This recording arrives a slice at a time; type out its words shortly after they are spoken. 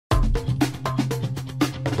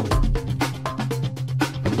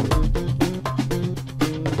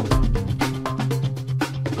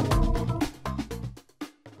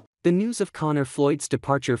The news of Connor Floyd's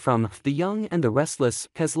departure from The Young and the Restless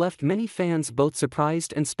has left many fans both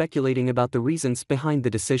surprised and speculating about the reasons behind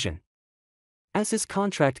the decision. As his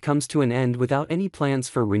contract comes to an end without any plans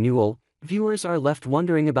for renewal, viewers are left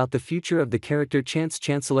wondering about the future of the character Chance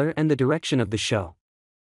Chancellor and the direction of the show.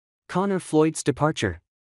 Connor Floyd's departure.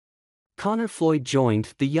 Connor Floyd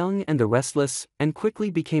joined The Young and the Restless and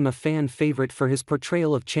quickly became a fan favorite for his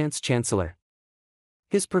portrayal of Chance Chancellor.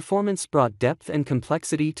 His performance brought depth and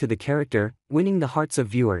complexity to the character, winning the hearts of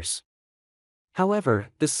viewers. However,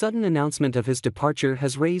 the sudden announcement of his departure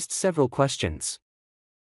has raised several questions.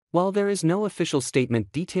 While there is no official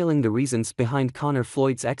statement detailing the reasons behind Connor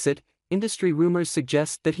Floyd's exit, industry rumors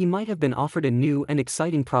suggest that he might have been offered a new and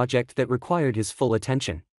exciting project that required his full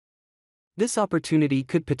attention. This opportunity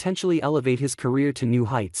could potentially elevate his career to new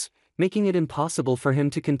heights, making it impossible for him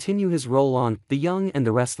to continue his role on The Young and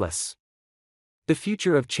the Restless. The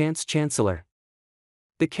future of Chance Chancellor.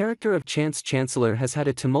 The character of Chance Chancellor has had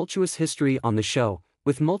a tumultuous history on the show,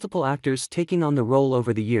 with multiple actors taking on the role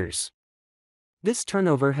over the years. This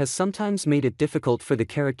turnover has sometimes made it difficult for the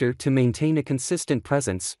character to maintain a consistent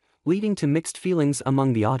presence, leading to mixed feelings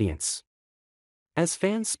among the audience. As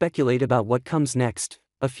fans speculate about what comes next,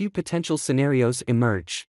 a few potential scenarios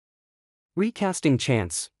emerge. Recasting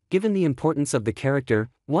Chance. Given the importance of the character,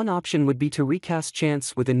 one option would be to recast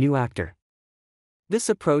Chance with a new actor. This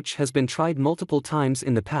approach has been tried multiple times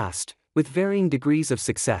in the past, with varying degrees of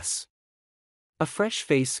success. A fresh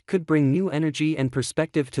face could bring new energy and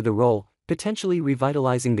perspective to the role, potentially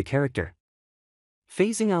revitalizing the character.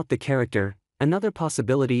 Phasing out the character. Another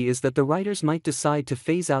possibility is that the writers might decide to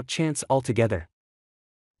phase out Chance altogether.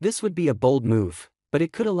 This would be a bold move, but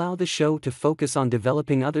it could allow the show to focus on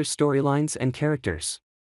developing other storylines and characters.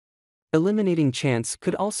 Eliminating Chance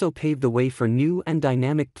could also pave the way for new and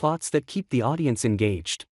dynamic plots that keep the audience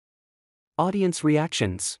engaged. Audience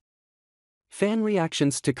reactions. Fan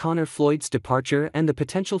reactions to Connor Floyd's departure and the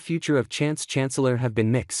potential future of Chance Chancellor have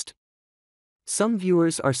been mixed. Some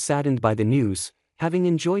viewers are saddened by the news, having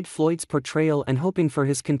enjoyed Floyd's portrayal and hoping for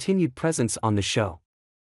his continued presence on the show.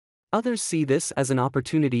 Others see this as an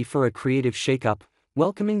opportunity for a creative shakeup,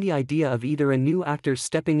 welcoming the idea of either a new actor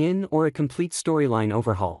stepping in or a complete storyline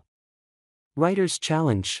overhaul. Writers'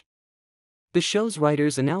 challenge. The show's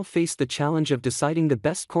writers now face the challenge of deciding the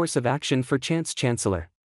best course of action for Chance Chancellor.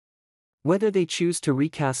 Whether they choose to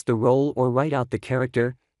recast the role or write out the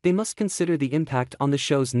character, they must consider the impact on the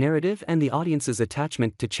show's narrative and the audience's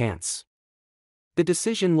attachment to Chance. The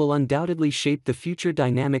decision will undoubtedly shape the future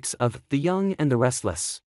dynamics of The Young and the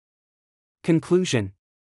Restless. Conclusion.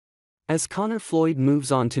 As Connor Floyd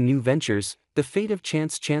moves on to new ventures, the fate of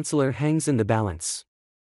Chance Chancellor hangs in the balance.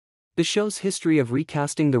 The show's history of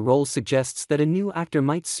recasting the role suggests that a new actor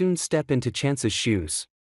might soon step into Chance's shoes.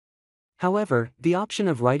 However, the option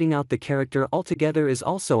of writing out the character altogether is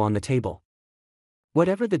also on the table.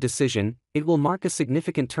 Whatever the decision, it will mark a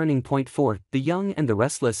significant turning point for The Young and the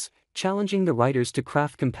Restless, challenging the writers to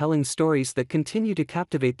craft compelling stories that continue to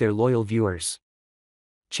captivate their loyal viewers.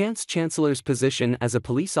 Chance Chancellor's position as a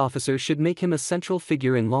police officer should make him a central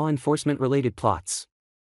figure in law enforcement-related plots.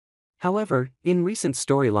 However, in recent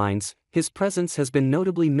storylines, his presence has been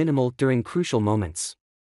notably minimal during crucial moments.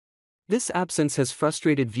 This absence has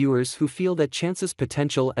frustrated viewers who feel that Chance's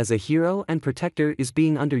potential as a hero and protector is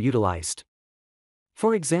being underutilized.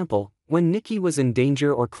 For example, when Nikki was in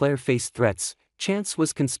danger or Claire faced threats, Chance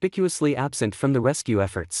was conspicuously absent from the rescue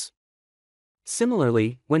efforts.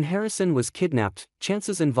 Similarly, when Harrison was kidnapped,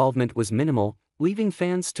 Chance's involvement was minimal, leaving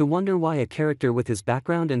fans to wonder why a character with his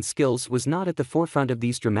background and skills was not at the forefront of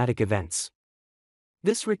these dramatic events.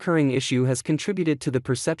 This recurring issue has contributed to the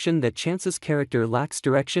perception that Chance's character lacks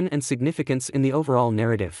direction and significance in the overall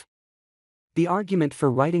narrative. The argument for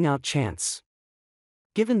writing out Chance.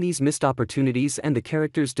 Given these missed opportunities and the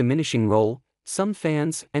character's diminishing role, some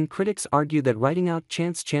fans and critics argue that writing out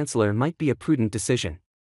Chance Chancellor might be a prudent decision.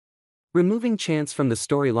 Removing Chance from the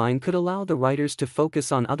storyline could allow the writers to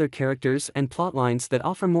focus on other characters and plotlines that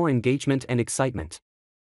offer more engagement and excitement.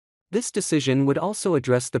 This decision would also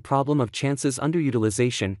address the problem of Chance's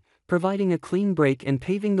underutilization, providing a clean break and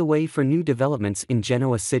paving the way for new developments in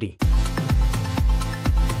Genoa City.